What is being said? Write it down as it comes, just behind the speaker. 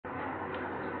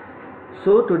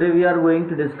So today we are going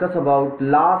to discuss about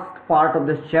last part of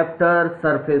this chapter,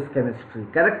 surface chemistry.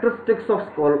 Characteristics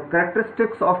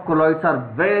of colloids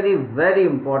are very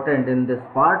important in this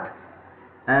part,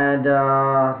 and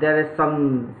there is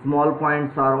some small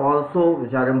points are also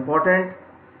which are important,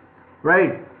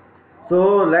 right?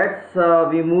 So let's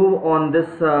we move on this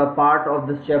part of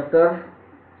this chapter,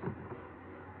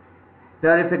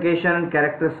 purification and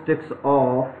characteristics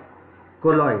of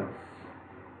colloids.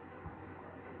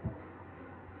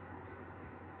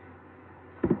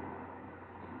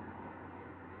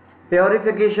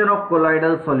 Purification of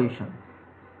colloidal solution.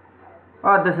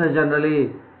 This is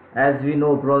generally, as we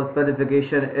know,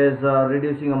 purification is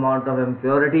reducing amount of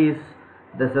impurities.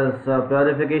 This is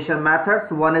purification methods.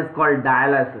 One is called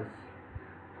dialysis.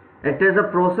 It is a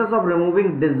process of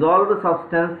removing dissolved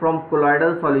substance from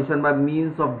colloidal solution by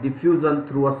means of diffusion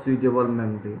through a suitable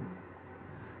membrane.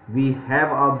 We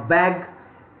have a bag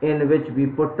in which we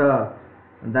put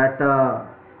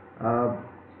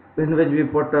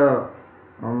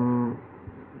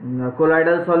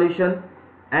colloidal solution,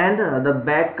 and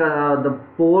the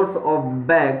pores of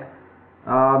bag,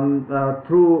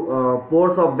 through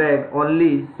pores of bag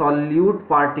only solute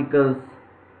particles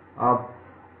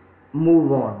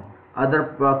move on,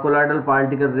 other colloidal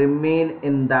particles remain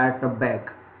in that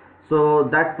bag. So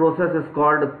that process is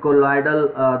called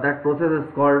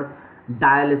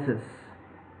dialysis,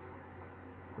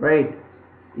 right?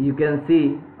 You can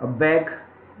see a bag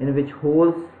in which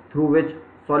holes through which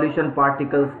solution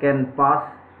particles can pass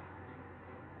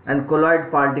and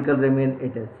colloid particle remain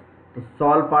it is. The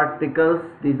salt particles,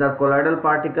 these are colloidal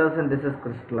particles, and this is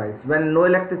crystallites. When no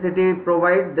electricity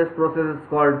provided, this process is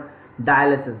called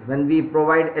dialysis. When we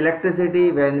provide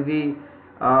electricity, when we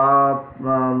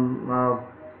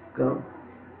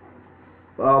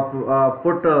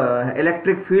put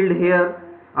electric field here,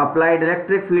 applied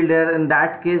electric field here, in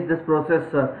that case this process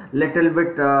little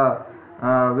bit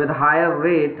with higher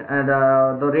rate, and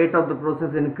the rate of the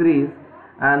process increase,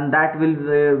 and that will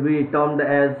be termed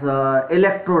as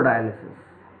electrodialysis.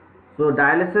 So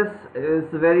dialysis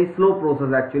is a very slow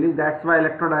process actually, that's why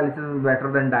electrodialysis is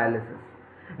better than dialysis,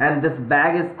 and this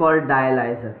bag is called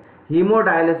dialyzer.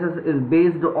 Hemodialysis is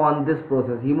based on this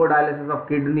process. Hemodialysis of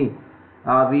kidney,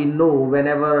 we know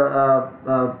whenever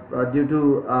due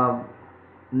to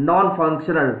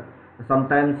non-functional,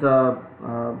 sometimes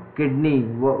kidney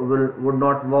would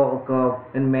not work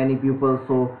in many people,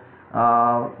 so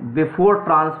before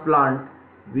transplant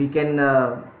we can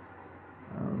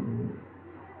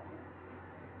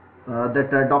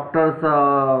doctors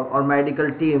or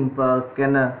medical team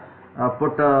can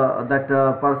put that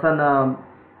person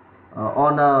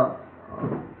on a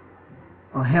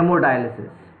hemodialysis.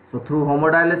 So through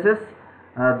hemodialysis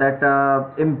that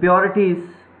impurities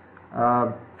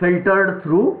filtered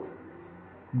through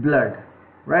blood,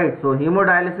 right? So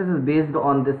hemodialysis is based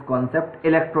on this concept,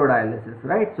 electrodialysis,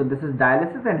 right? So this is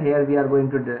dialysis, and here we are going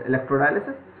to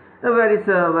electrodialysis. Very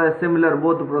similar,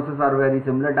 both the processes are very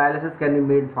similar. Dialysis can be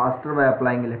made faster by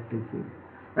applying electric field,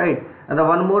 right? And the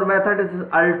one more method is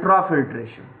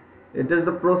ultrafiltration. It is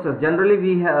the process, generally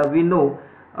we know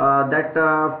that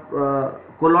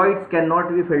colloids cannot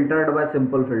be filtered by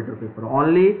simple filter paper,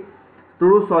 only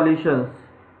through solutions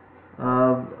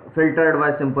filtered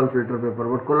by simple filter paper,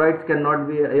 but colloids cannot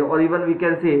be, or even we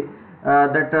can say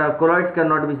that colloids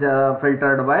cannot be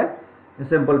filtered by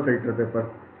simple filter paper.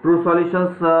 True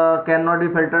solutions cannot be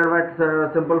filtered by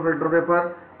simple filter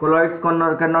paper. Colloids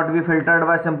cannot be filtered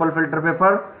by simple filter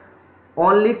paper.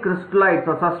 Only crystallites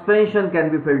or suspension can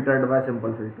be filtered by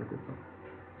simple filter paper.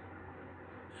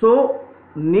 So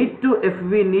if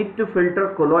we need to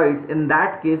filter colloids, in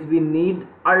that case we need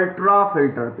ultra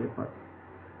filter paper.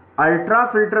 Ultra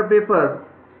filter paper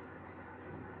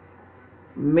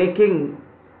making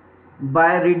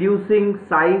by reducing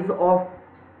size of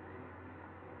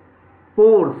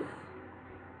pores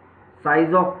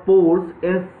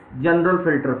in general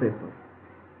filter paper,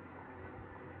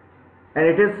 and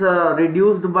it is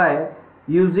reduced by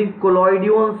using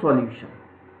colloidal solution.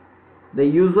 The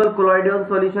usual colloidal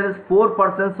solution is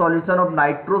 4% solution of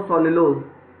nitrocellulose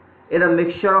in a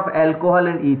mixture of alcohol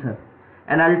and ether.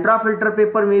 An ultra filter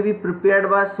paper may be prepared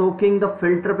by soaking the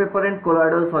filter paper in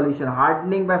colloidal solution,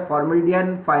 hardening by formaldehyde,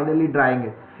 and finally drying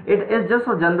it. It is just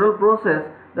a general process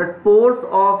that pores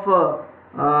of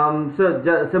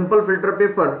simple filter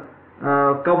paper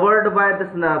covered by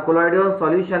this colloidal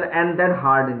solution and then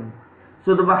hardening.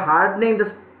 So by hardening,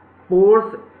 this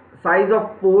size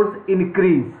of pores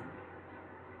increase,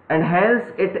 and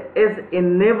hence it is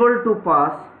enabled to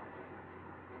pass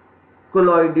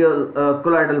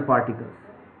colloidal particles,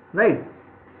 right?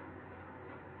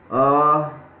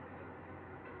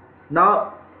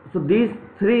 Now, so these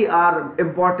three are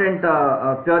important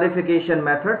purification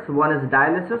methods. One is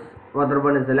dialysis, other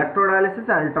one is electrodialysis,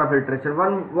 and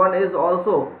ultrafiltration. One is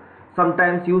also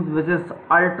sometimes used, which is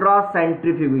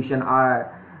ultracentrifugation. I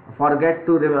forget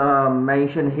to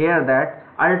mention here that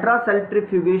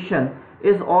ultracentrifugation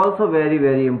is also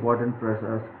very important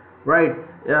process, right?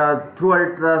 Through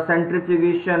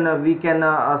ultracentrifugation, we can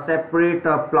separate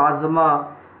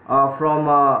plasma from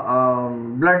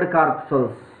blood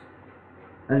corpuscles,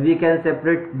 and we can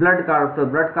separate blood corpuscles.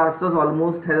 Blood corpuscles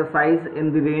almost has a size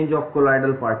in the range of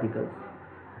colloidal particles,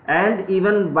 and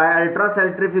even by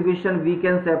ultracentrifugation we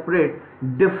can separate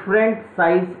different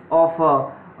size of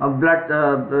blood.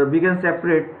 We can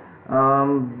separate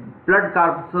blood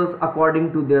corpuscles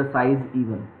according to their size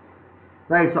even,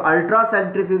 right? So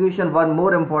ultracentrifugation, one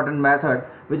more important method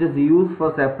which is used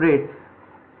for separate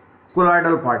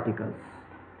colloidal particles.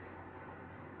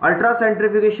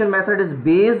 Ultracentrifugation method is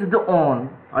based on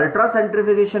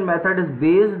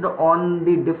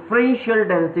the differential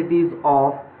densities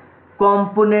of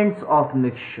components of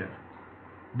mixture.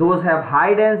 Those have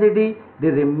high density, they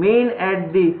remain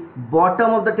at the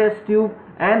bottom of the test tube,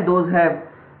 and those have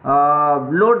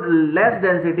less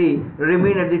density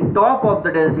remain at the top of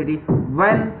the density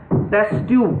when test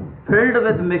tube filled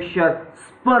with mixture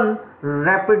spun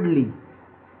rapidly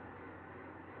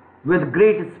with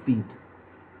great speed.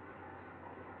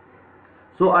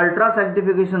 So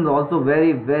ultracentrifugation is also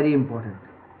very important.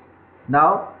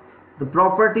 Now, the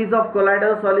properties of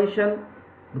colloidal solution.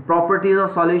 The properties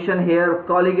of solution here,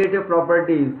 colligative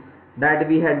properties that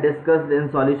we had discussed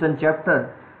in solution chapter.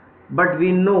 But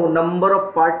we know number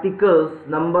of particles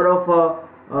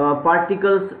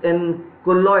in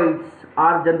colloids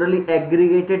are generally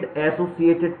aggregated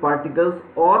associated particles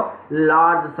or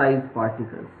large size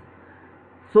particles.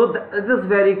 So it is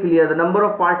very clear, the number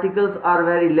of particles are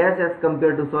very less as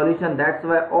compared to solution. That's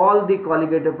why all the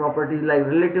colligative properties like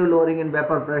relative lowering in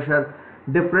vapor pressure,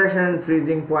 depression in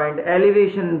freezing point,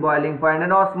 elevation in boiling point,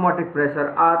 and osmotic pressure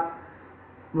are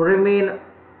remain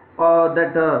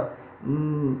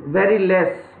very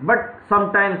less, but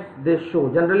sometimes they show.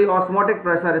 Generally osmotic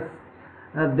pressure is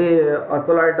the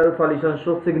colloidal solution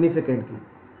show significantly.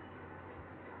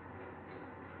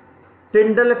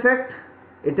 Tyndall effect,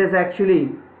 it is actually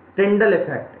Tyndall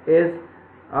effect is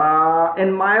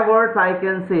in my words I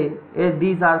can say,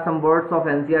 these are some words of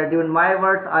NCERT. In my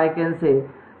words I can say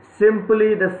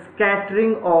simply the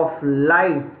scattering of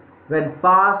light when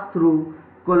passed through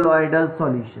colloidal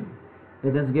solution.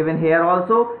 It is given here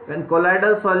also, when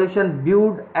colloidal solution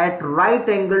viewed at right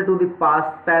angle to the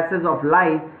passage of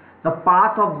light, the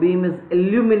path of beam is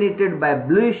illuminated by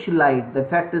bluish light. The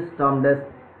effect is termed as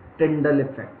Tyndall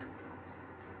effect.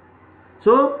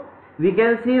 So we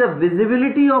can see the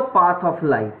visibility of path of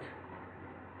light.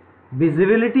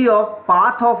 Visibility of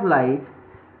path of light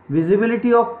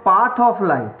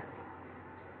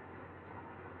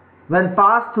when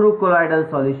passed through colloidal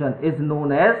solution is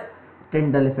known as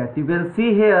Tyndall effect. You can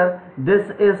see here,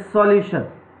 this is solution,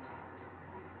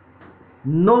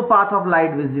 no path of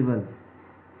light visible,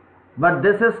 but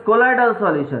this is colloidal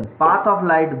solution, path of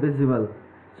light visible.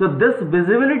 So this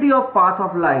visibility of path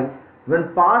of light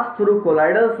when passed through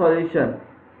colloidal solution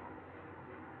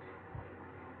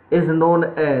is known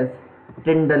as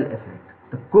Tyndall effect.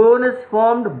 The cone is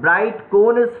formed, bright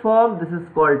cone is formed. This is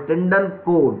called Tyndall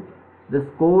cone. This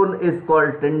cone is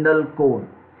called Tyndall cone,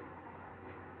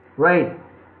 right?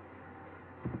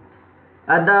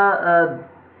 And the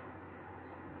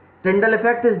Tyndall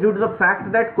effect is due to the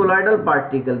fact that colloidal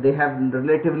particles, they have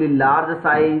relatively large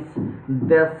size.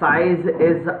 Their size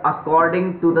is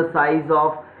according to the size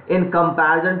of, in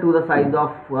comparison to the size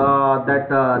of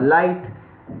light,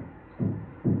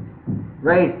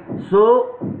 right?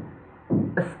 So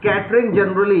scattering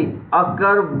generally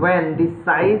occur when the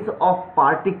size of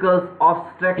particles of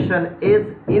abstraction is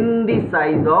in the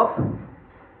size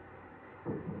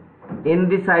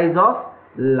of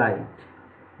light.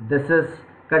 This is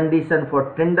condition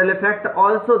for Tyndall effect.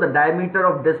 Also, the diameter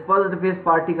of dispersed phase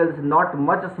particles is not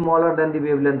much smaller than the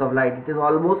wavelength of light. It is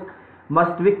almost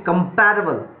must be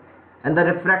comparable, and the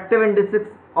refractive indices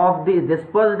of the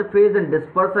dispersed phase and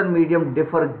dispersion medium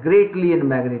differ greatly in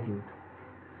magnitude.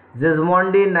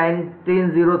 Gismondi in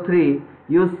 1903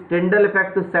 used Tyndall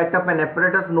effect to set up an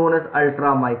apparatus known as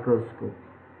ultramicroscope.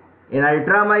 In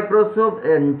ultramicroscope,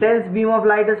 an intense beam of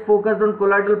light is focused on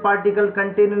colloidal particle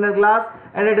contained in a glass,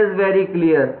 and it is very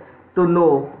clear to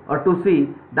know or to see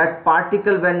that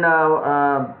particle when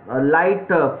light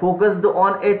focused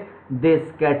on it, they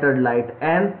scattered light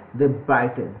and they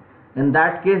brighten. In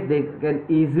that case, they can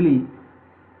easily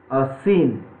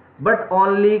seen, but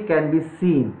only can be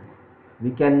seen.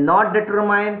 We cannot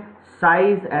determine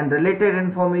size and related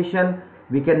information.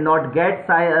 We cannot get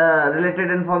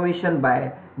related information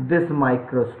by this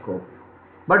microscope,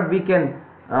 but we can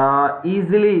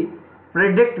easily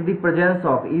predict the presence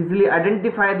of, easily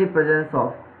identify the presence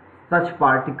of such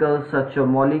particles, such a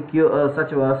molecule,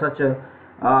 such a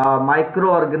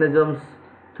microorganisms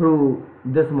through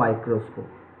this microscope.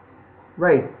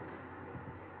 Right.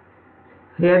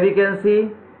 Here we can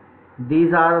see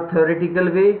these are theoretical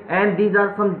way, and these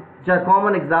are some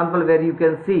common example where you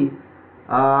can see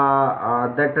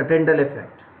that Tyndall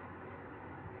effect.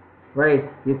 Right.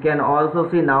 You can also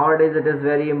see nowadays it is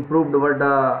very improved, but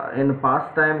in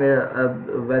past time,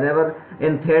 whenever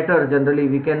in theater generally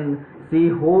we can see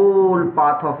whole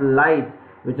path of light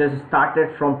which has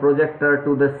started from projector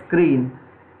to the screen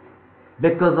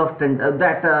because of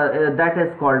that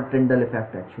is called Tyndall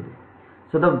effect actually.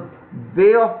 So the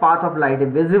way of path of light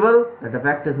is visible, that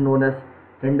effect is known as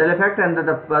Tyndall effect, and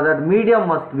that medium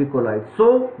must be colloid,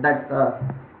 so that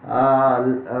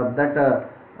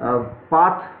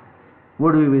path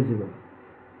would be visible.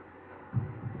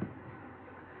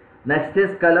 Next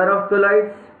is color of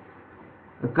colloids.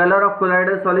 The color of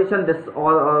colloidal solution, this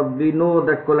all we know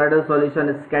that colloidal solution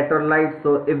is scatter light,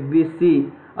 so if we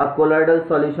see a colloidal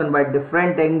solution by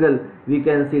different angle, we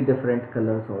can see different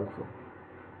colors also.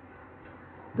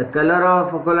 The color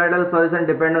of colloidal solution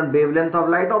depend on wavelength of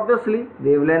light. Obviously,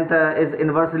 wavelength is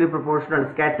inversely proportional.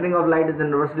 Scattering of light is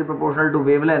inversely proportional to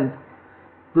wavelength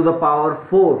to the power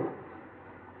 4.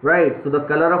 Right. So the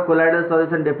color of colloidal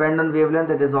solution depend on wavelength.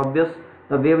 It is obvious.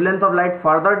 The wavelength of light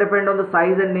further depend on the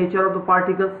size and nature of the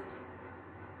particles.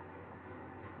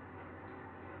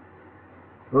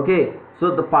 Okay.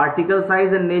 So the particle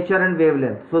size and nature and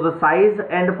wavelength. So the size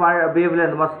and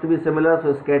wavelength must be similar.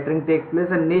 So scattering takes place,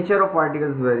 and nature of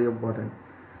particles is very important.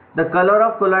 The color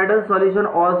of colloidal solution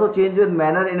also changes with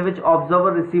manner in which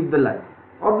observer receives the light.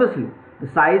 Obviously, the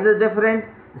size is different,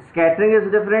 scattering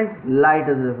is different, light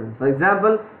is different. For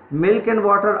example, milk and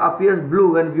water appears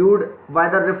blue when viewed by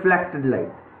the reflected light,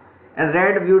 and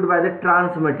red viewed by the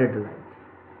transmitted light.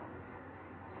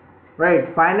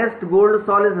 Right. Finest gold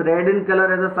sol is red in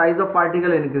color as the size of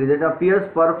particle increases. It appears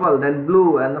purple, then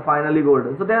blue, and finally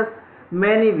golden. So there's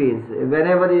many ways.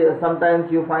 Whenever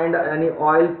sometimes you find any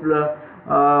oil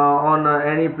on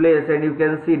any place, and you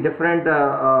can see different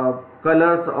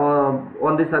colors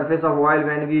on the surface of oil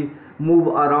when we move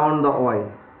around the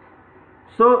oil.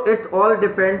 So it all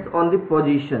depends on the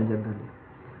position generally.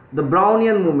 The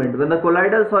Brownian movement. When the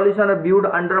colloidal solution is viewed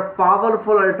under a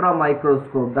powerful ultra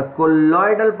microscope, the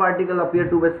colloidal particles appear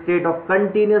to be a state of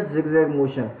continuous zigzag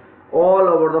motion all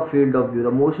over the field of view.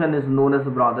 The motion is known as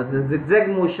Brownian. The zigzag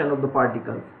motion of the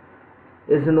particles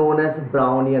is known as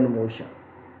Brownian motion.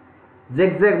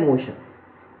 Zigzag motion.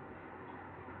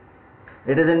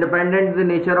 It is independent of the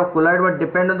nature of colloid, but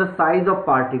depend on the size of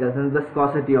particles and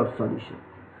viscosity of solution.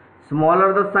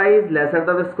 Smaller the size, lesser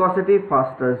the viscosity,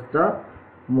 faster is the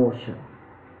motion.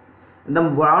 The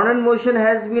Brownian motion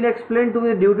has been explained to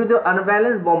be due to the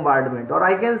unbalanced bombardment, or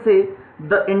I can say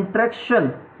the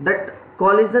interaction, that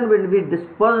collision between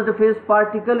dispersed phase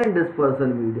particle and dispersal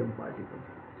medium particle.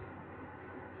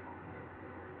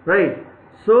 Right.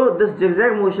 So this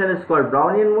zigzag motion is called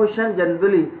Brownian motion.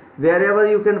 Generally, wherever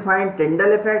you can find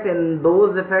Tyndall effect, in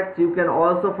those effects you can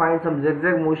also find some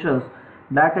zigzag motions.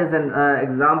 That is an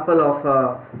example of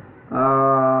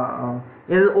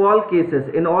in all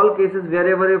cases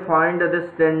wherever you find this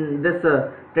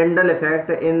Tyndall effect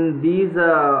in these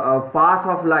path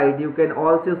of light, you can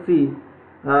also see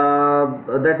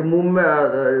that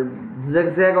movement,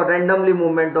 zigzag or randomly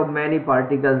movement of many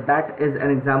particles. That is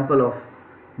an example of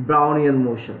Brownian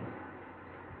motion.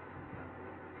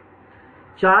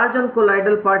 Charge on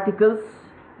colloidal particles.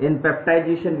 In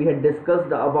peptidization we had discussed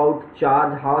about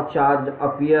charge, how charge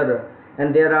appear,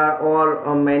 and there are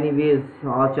all many ways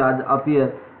how charge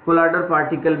appear. Colloidal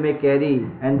particle may carry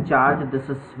and charge. This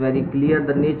is very clear.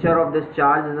 The nature of this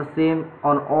charge is the same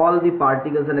on all the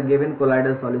particles in a given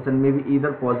colloidal solution, maybe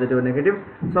either positive or negative.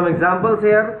 Some examples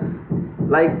here,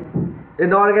 like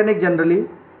inorganic generally,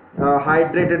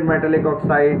 hydrated metallic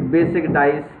oxide, basic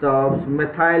disturbs,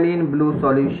 methylene blue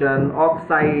solution,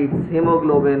 oxides,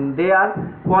 hemoglobin, they are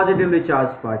positively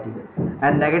charged particles.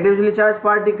 And negatively charged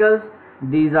particles,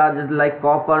 these are just like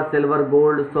copper, silver,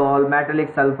 gold, sol,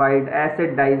 metallic sulfide,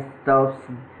 acid disturbs,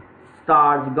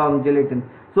 starch, gum, gelatin.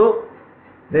 So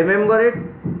remember it,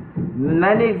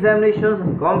 many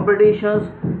examinations, competitions,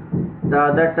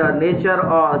 that nature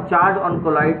or charge on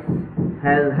colloids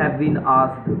have been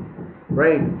asked.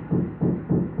 Right.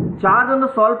 Charge on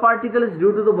the sol particle is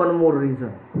due to the one more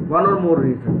reason. one or more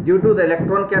reasons. Due to the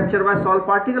electron capture by Sol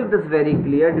particle, it is very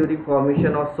clear during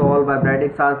formation of Sol by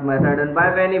Bragg-Sharp method and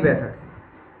by many methods.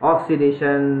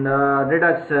 Oxidation,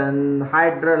 reduction,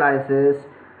 hydrolysis,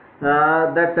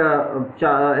 that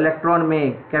electron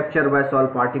may capture by Sol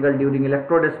particle during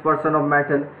electrodispersion of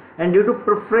metal, and due to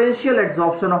preferential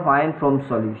adsorption of ion from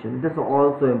solution. This is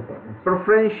also important.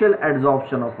 Preferential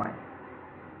adsorption of ion,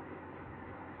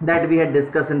 that we had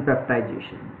discussed in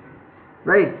peptidization,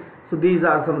 right? So these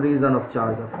are some reason of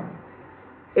charge of ion.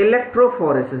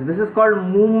 Electrophoresis, this is called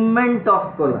movement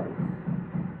of colloids.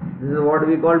 This is what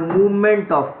we call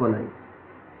movement of colloid.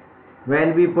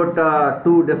 When we put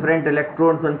two different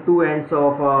electrons on two ends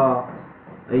of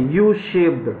a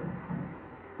U-shaped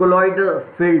colloid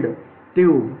filled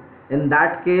tube, in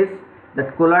that case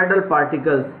that colloidal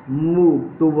particles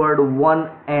move toward one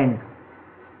end,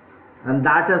 and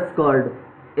that is called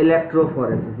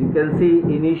electrophoresis. You can see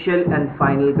initial and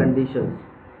final conditions.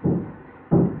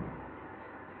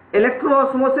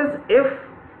 Electroosmosis, if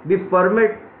we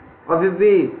permit or if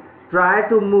we try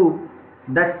to move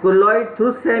that colloid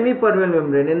through semi-permeable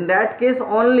membrane, in that case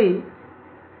only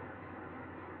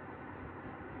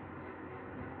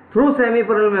through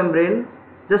semi-permeable membrane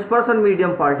dispersion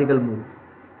medium particle move.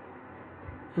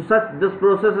 So this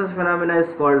process of phenomena is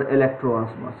called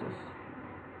electroosmosis.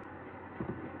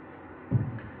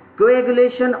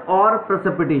 Coagulation or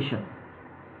precipitation.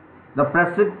 The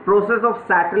process of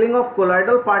settling of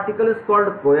colloidal particle is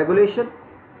called coagulation.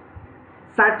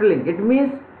 Settling, it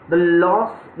means the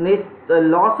loss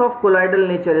of colloidal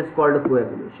nature is called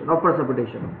coagulation or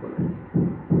precipitation of colloid.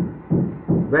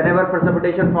 Whenever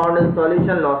precipitation found in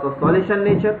solution, loss of solution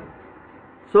nature.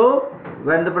 So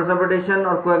when the precipitation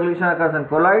or coagulation occurs in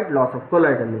colloid, loss of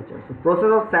colloidal nature. So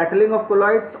process of settling of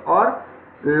colloids or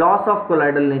loss of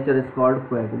colloidal nature is called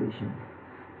coagulation.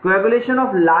 Coagulation of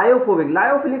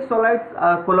lyophilic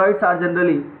colloids are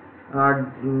generally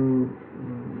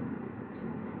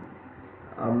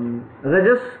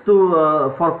resist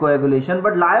for coagulation,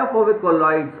 but lyophilic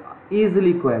colloids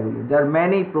easily coagulate. There are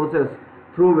many processes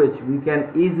through which we can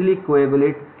easily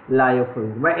coagulate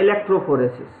lyophilic by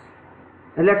electrophoresis.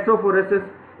 Electrophoresis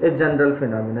is general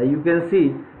phenomena. You can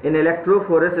see in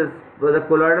electrophoresis the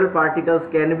colloidal particles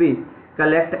can be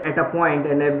collect at a point,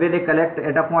 and when they collect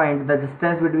at a point the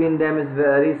distance between them is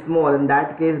very small. In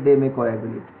that case they may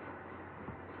coagulate.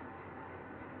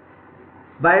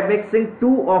 By mixing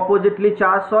two oppositely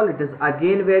charged salt, it is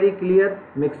again very clear.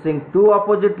 Mixing two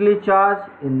oppositely charged,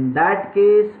 in that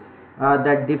case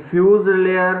that diffuse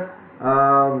layer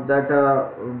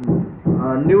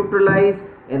neutralize.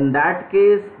 In that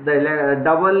case the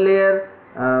double layer,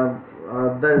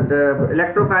 the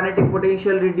electrokinetic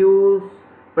potential reduce,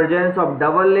 presence of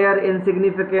double layer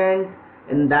insignificant.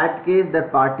 In that case the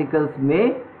particles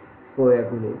may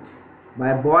coagulate.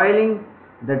 By boiling,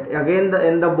 that again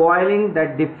in the boiling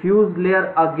that diffuse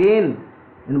layer again,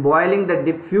 in boiling the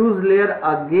diffuse layer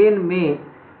again may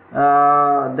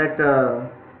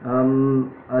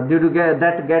due to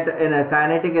get in a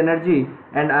kinetic energy,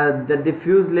 and the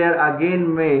diffuse layer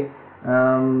again may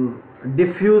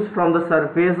diffuse from the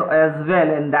surface as well.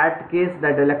 In that case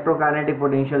that electrokinetic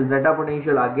potential, zeta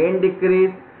potential again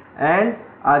decrease, and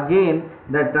again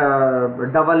that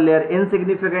double layer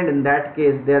insignificant. In that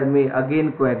case there may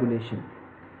again coagulation.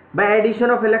 By addition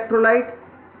of electrolyte,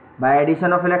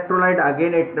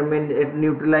 again it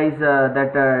neutralize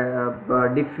that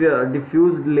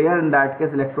diffused layer. In that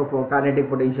case electrokinetic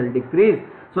potential decrease.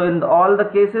 So in all the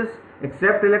cases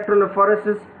except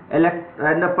electrophoresis and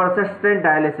the persistent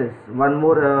dialysis, one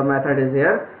more method is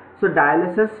here. So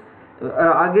dialysis,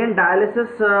 again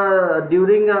dialysis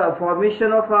during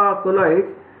formation of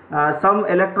colloids, some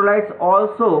electrolytes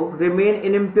also remain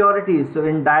in impurities. So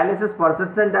in dialysis,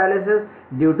 persistent dialysis,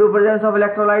 due to presence of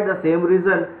electrolyte,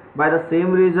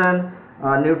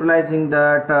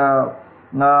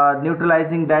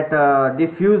 neutralizing that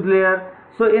diffuse layer.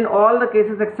 So in all the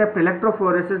cases except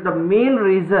electrophoresis, the main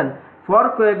reason for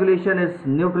coagulation is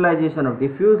neutralization of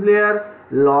diffuse layer,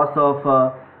 loss of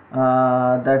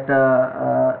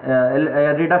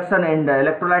reduction in the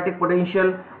electrolytic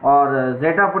potential or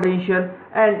zeta potential,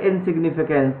 and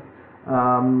insignificance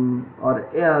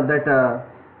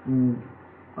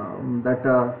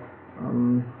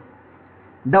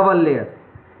double layer.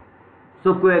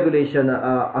 So coagulation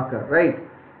occur, right?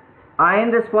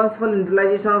 Ion responsible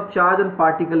neutralization of charge on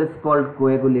particle is called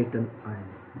coagulating ion.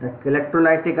 The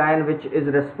electrolytic ion which is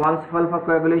responsible for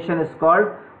coagulation is called,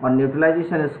 or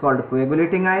neutralization is called,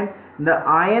 coagulating ion. The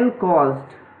ion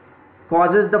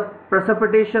causes the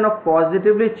precipitation of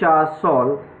positively charged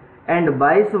salt, and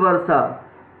vice versa.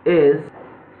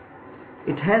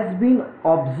 It has been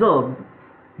observed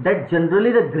that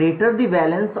generally the greater the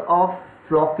valence of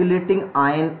flocculating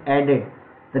ion added,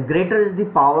 the greater is the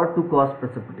power to cause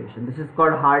precipitation. This is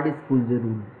called Hardy-Schulze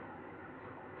rule.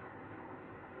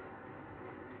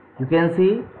 You can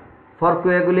see for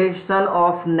coagulation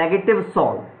of negative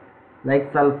sol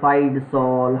like sulfide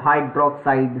sol,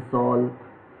 hydroxide sol,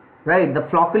 right, the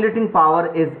flocculating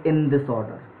power is in this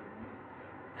order.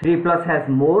 3 plus has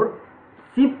more.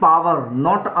 See, power,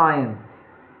 not ion.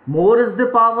 More is the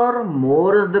power,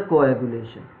 more is the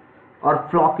coagulation or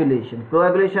flocculation.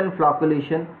 Coagulation,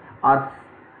 flocculation are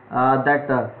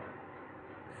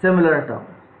similar term,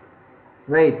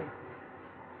 right?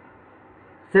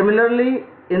 Similarly,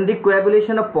 in the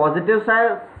coagulation of positive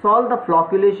sol, the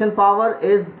flocculation power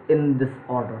is in this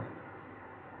order.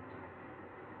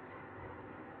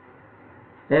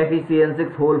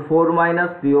 FeCN6 whole 4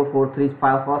 minus, PO43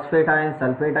 phosphate ion,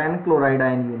 sulfate ion, chloride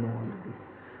ion, you know already.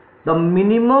 The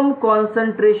minimum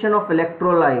concentration of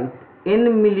electrolyte in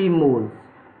millimoles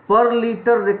per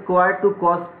liter required to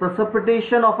cause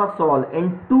precipitation of a sol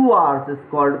in 2 hours is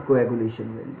called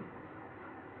coagulation value.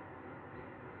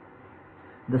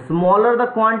 The smaller the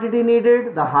quantity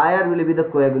needed, the higher will be the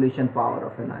coagulation power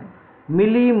of an ion.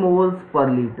 Millimoles per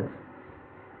liter.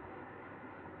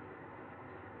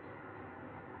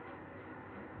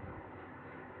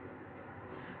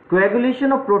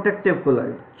 Coagulation of protective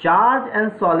colloid. Charge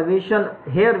and solvation.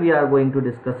 Here we are going to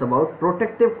discuss about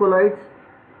protective colloids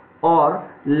or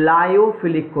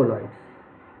lyophilic colloids.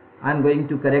 I am going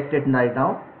to correct it right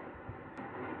now.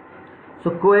 So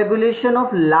coagulation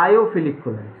of lyophilic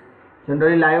colloids.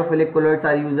 Generally lyophilic colloids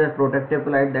are used as protective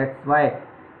colloid. That's why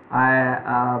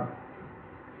I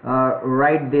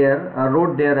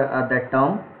wrote there that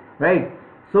term, right?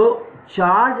 So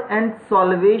charge and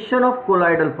solvation of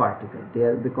colloidal particles.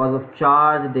 There, because of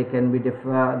charge, they can be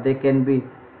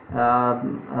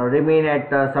remain at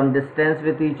some distance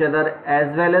with each other,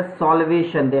 as well as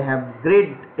solvation. They have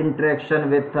great interaction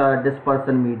with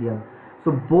dispersion medium.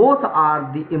 So both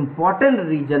are the important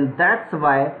region. That's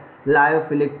why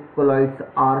lyophilic colloids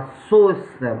are so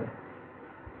stable.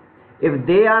 If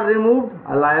they are removed,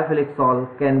 a lyophilic sol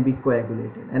can be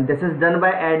coagulated, and this is done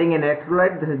by adding an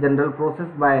electrolyte. This is general process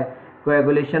by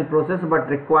coagulation process, but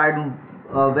required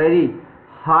very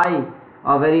high,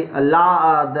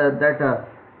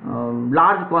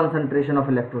 large concentration of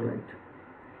electrolyte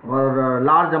or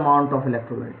large amount of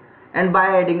electrolyte, and by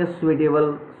adding a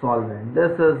suitable solvent.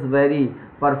 This is very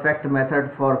perfect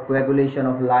method for coagulation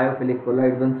of lyophilic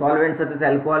colloid. When solvents such as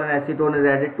alcohol and acetone is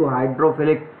added to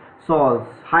hydrophilic soils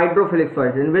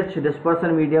in which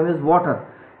dispersion medium is water,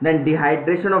 then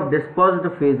dehydration of dispersed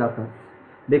phase occurs,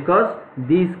 because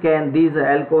these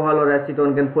alcohol or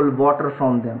acetone can pull water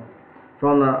from them,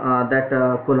 from that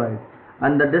colloid,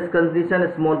 and the discondition,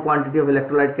 a small quantity of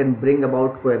electrolyte can bring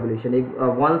about coagulation.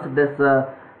 Once this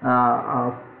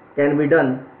can be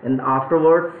done, and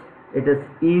afterwards it is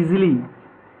easily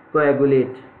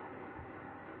coagulate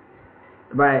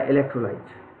by electrolyte,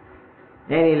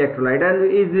 any electrolyte,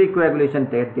 and easily coagulation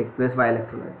takes place by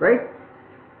electrolyte, right?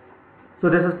 So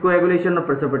this is coagulation of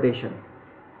precipitation.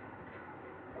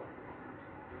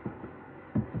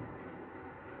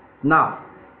 Now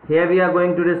here we are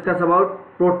going to discuss about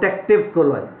protective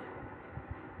colloid.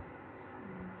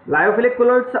 Lyophilic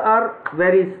colloids are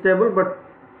very stable, but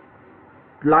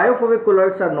lyophobic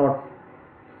colloids are not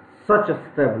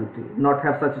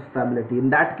have such a stability. In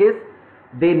that case,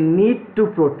 they need to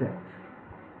protect.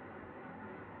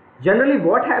 Generally,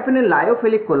 what happens in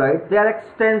lyophilic colloids, they are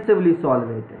extensively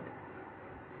solvated,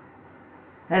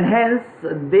 and hence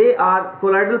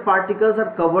colloidal particles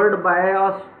are covered by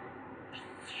a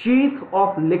sheath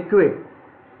of liquid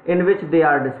in which they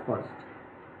are dispersed.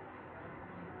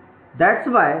 That's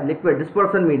why liquid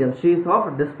dispersion medium, sheath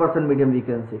of dispersion medium, we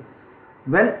can say.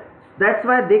 That's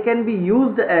why they can be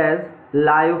used as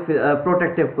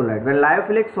protective colloid. When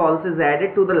lyophilic salts is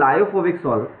added to the lyophobic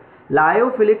salt,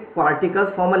 lyophilic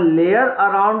particles form a layer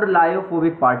around the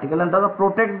lyophobic particle and thus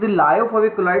protect the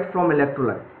lyophobic colloid from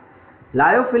electrolyte.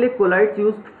 Lyophilic colloids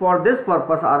used for this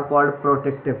purpose are called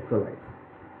protective colloids.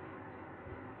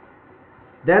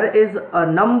 There is a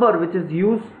number which is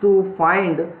used to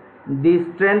find the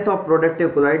strength of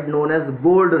protective colloid known as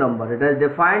gold number. It is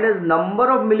defined as number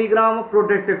of milligram of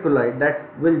protective colloid that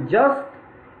will just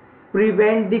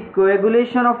prevent the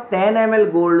coagulation of 10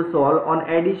 ml gold sol on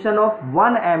addition of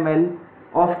 1 ml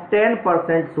of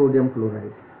 10% sodium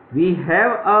chloride. We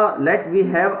have a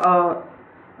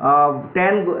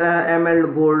 10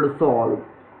 ml gold sol,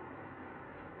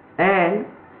 and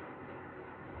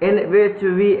in which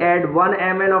we add 1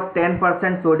 ml of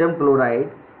 10% sodium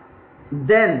chloride.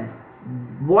 Then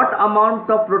What amount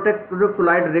of protective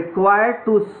colloid required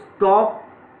to stop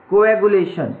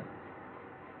coagulation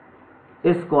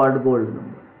is called gold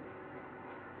number.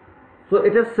 So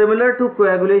it is similar to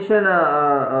coagulation.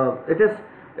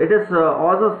 It is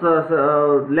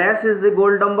also less is the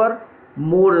gold number,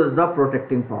 more is the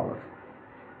protecting power.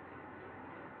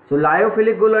 So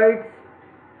lyophilic colloids,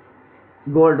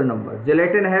 gold number.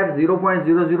 Gelatin have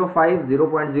 0.005,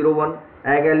 0.01.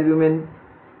 Egg albumin,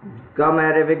 gum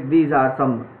arabic, these are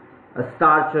some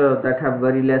starch that have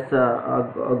very less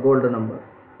gold number,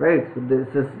 right? So this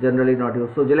is generally not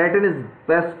used. So gelatin is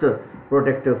best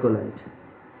protective colloid.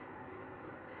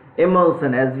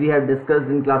 Emulsion, as we have discussed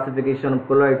in classification of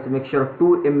colloids, mixture of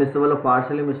two immiscible or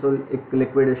partially miscible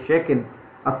liquid is shaken.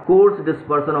 A coarse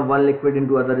dispersion of one liquid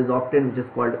into other is obtained, which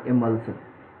is called emulsion.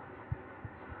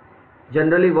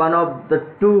 Generally, one of the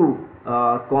two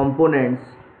components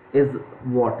is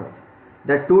water.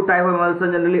 There are two types of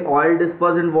emulsion, generally oil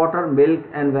dispersed in water, milk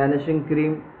and vanishing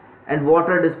cream, and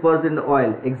water dispersed in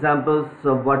oil. Examples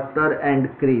of butter and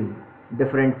cream.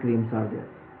 Different creams are there.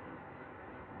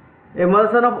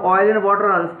 Emulsion of oil and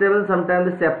water are unstable,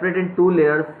 sometimes separate in two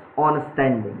layers on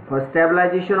standing. For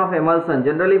stabilization of emulsion,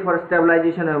 generally for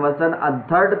stabilization of emulsion, a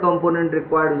third component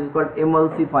required, which is called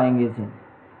emulsifying agent.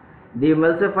 The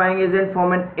emulsifying agent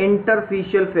form an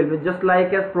interfacial film, just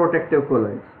like as protective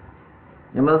colloids.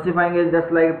 Emulsifying is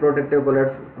just like protective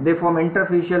colloids. They form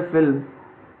interfacial film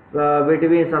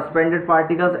between suspended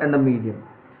particles and the medium.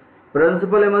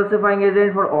 Principal emulsifying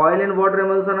agent for oil and water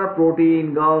emulsion are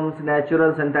protein, gums,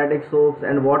 natural synthetic soaps,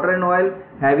 and water and oil,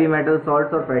 heavy metal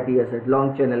salts or fatty acids,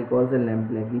 long chain alcohols and lamp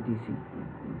black, etc.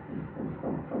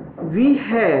 We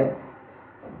have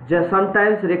just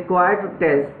sometimes required to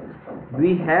test.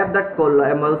 We have that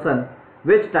emulsion,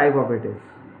 which type of it is,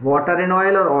 water and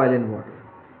oil or oil and water.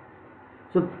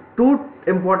 So two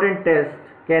important tests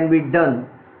can be done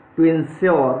to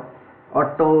ensure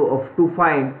or to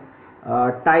find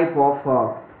type of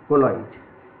colloid,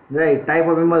 right, type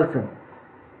of emulsion.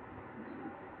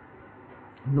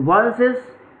 One is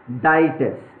dye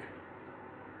test.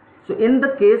 So in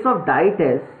the case of dye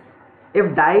test,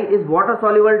 if dye is water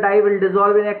soluble, dye will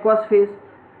dissolve in aqueous phase,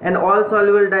 and oil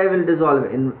soluble dye will dissolve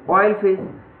in oil phase.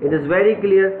 It is very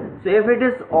clear. So if it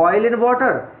is oil in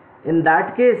water, in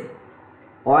that case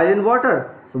oil in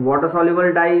water, so water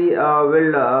soluble dye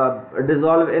will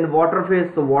dissolve in water phase.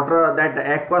 So water, that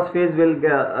aqueous phase will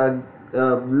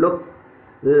look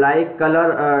like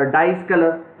color, dye's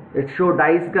color. It show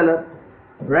dye's color,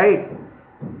 right?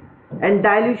 And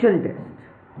dilution test,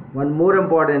 one more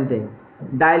important thing,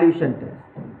 dilution test.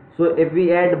 So if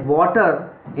we add water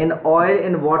in oil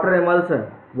in water emulsion,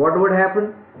 what would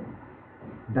happen?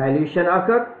 Dilution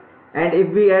occur. And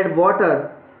if we add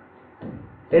water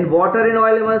in water in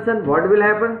oil emulsion, what will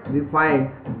happen? We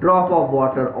find drop of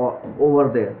water over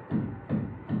there,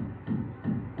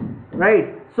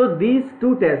 right? So these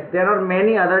two tests, there are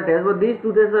many other tests, but these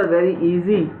two tests are very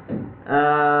easy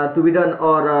to be done,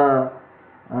 or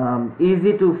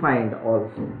easy to find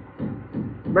also,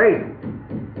 right?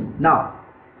 Now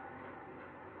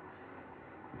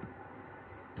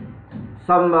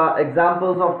some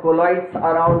examples of colloids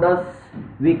around us.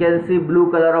 We can see blue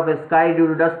color of sky due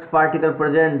to dust particle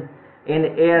present in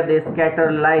air. They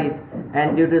scatter light,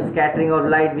 and due to scattering of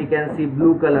light we can see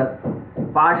blue color.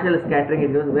 Partial scattering,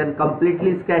 it is when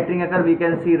completely scattering occur, we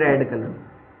can see red color.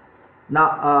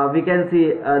 Now we can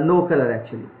see no color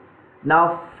actually.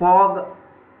 Now fog,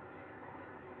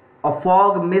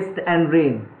 mist and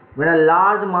rain. When a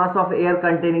large mass of air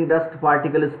containing dust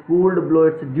particle is cooled below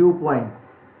its dew point,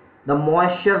 the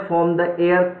moisture from the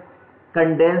air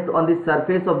condensed on the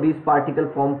surface of these particles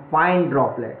form fine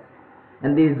droplets,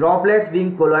 and these droplets,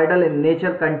 being colloidal in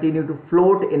nature, continue to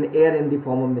float in air in the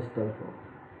form of mist or fog.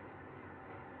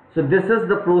 So this is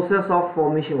the process of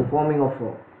forming of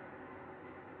fog.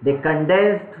 They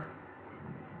condensed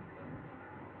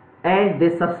and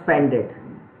they suspended.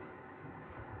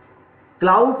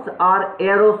 Clouds are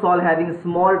aerosol having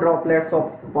small droplets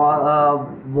of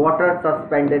water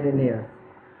suspended in air.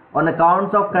 On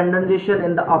account of condensation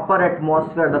in the upper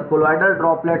atmosphere, the colloidal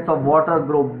droplets of water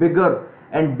grow bigger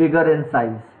and bigger in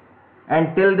size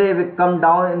until they come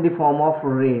down in the form of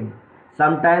rain.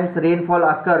 Sometimes rainfall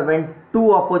occurs when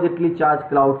two oppositely charged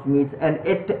clouds meet, and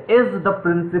it is the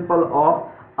principle of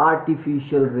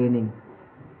artificial raining.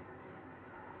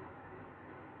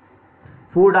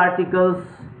 Food articles,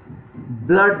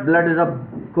 blood is a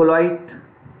colloid,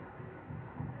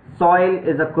 soil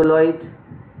is a colloid,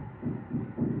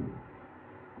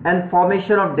 and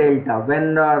formation of delta.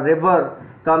 When a river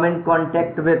come in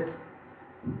contact with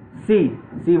sea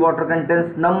water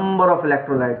contains number of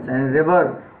electrolytes, and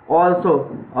river also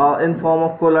in form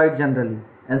of colloid generally,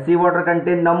 and seawater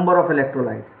contain number of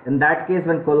electrolytes. In that case,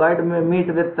 when colloid meet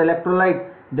with electrolyte,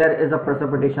 there is a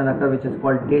precipitation occur which is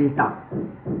called delta.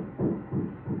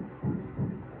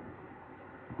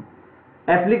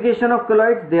 Application of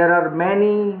colloids: there are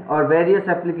many or various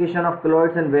application of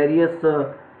colloids in various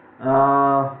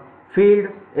field.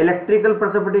 Electrical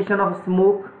precipitation of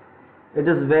smoke, it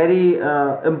is very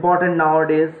important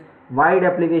nowadays. Wide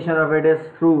application of it is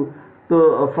through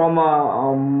to from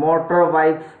motor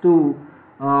bikes to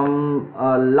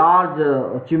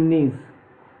large chimneys.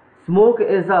 Smoke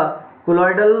is a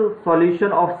colloidal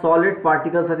solution of solid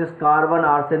particles such as carbon,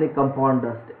 arsenic, compound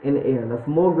dust in air. The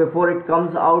smoke, before it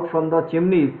comes out from the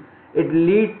chimneys, it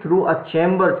leads through a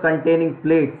chambers containing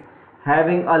plates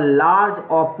having a large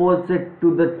opposite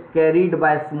to the carried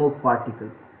by smoke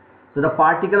particles. So the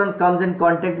particle comes in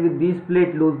contact with these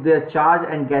plates, lose their charge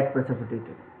and get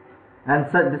precipitated. And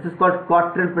so this is called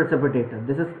Cottrell precipitator.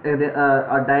 This is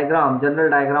a diagram,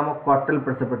 general diagram of Cottrell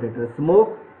precipitator.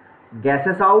 Smoke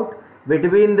gases out.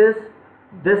 Between this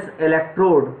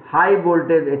electrode, high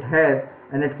voltage it has,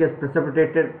 and it gets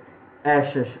precipitated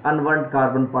ashes, unwanted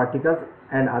carbon particles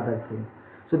and other things.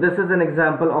 So this is an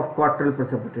example of Cottrell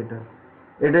precipitator.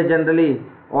 It is generally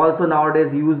also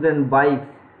nowadays used in bikes.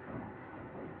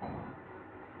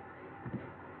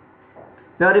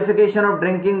 Purification of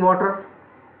drinking water.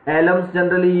 Alums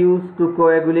generally used to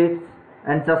coagulate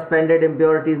and suspended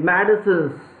impurities.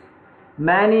 Medicines,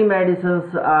 many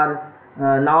medicines are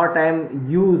now time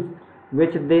used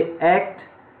which they act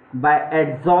by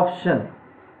adsorption,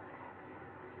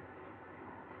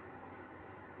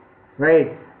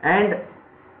 right, and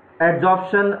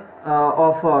adsorption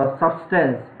of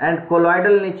substance, and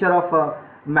colloidal nature of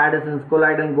medicines.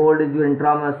 Colloidal gold is used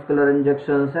intramuscular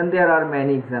injections, and there are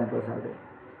many examples are there.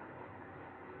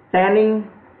 Tanning,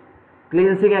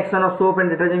 cleansing action of soap and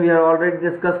detergent, we have already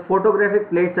discussed. Photographic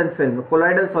plates and film,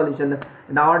 colloidal solution.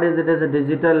 Nowadays it is a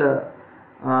digital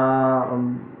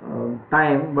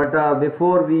time, but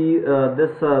before we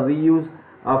we use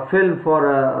film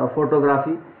for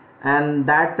photography, and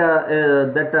that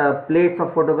plates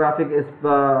of photographic is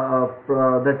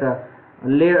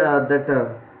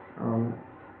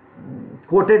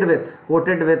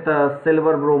coated with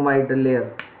silver bromide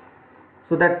layer.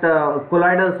 So that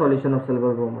colloidal solution of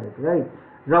silver bromide, right?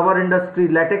 Rubber industry,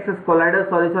 latex is colloidal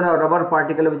solution of rubber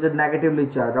particle which is negatively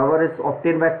charged. Rubber is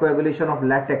obtained by coagulation of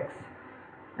latex,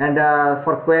 and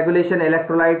for coagulation,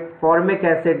 electrolyte formic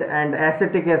acid and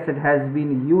acetic acid has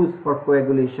been used for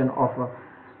coagulation of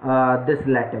this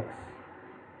latex.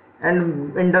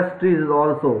 And industries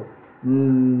also,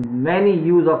 many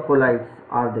use of colloids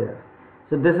are there.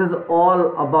 So this is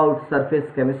all about surface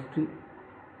chemistry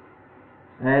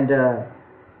and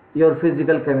your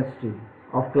physical chemistry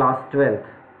of class 12th,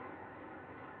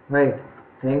 right?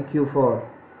 Thank you for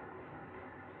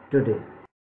today.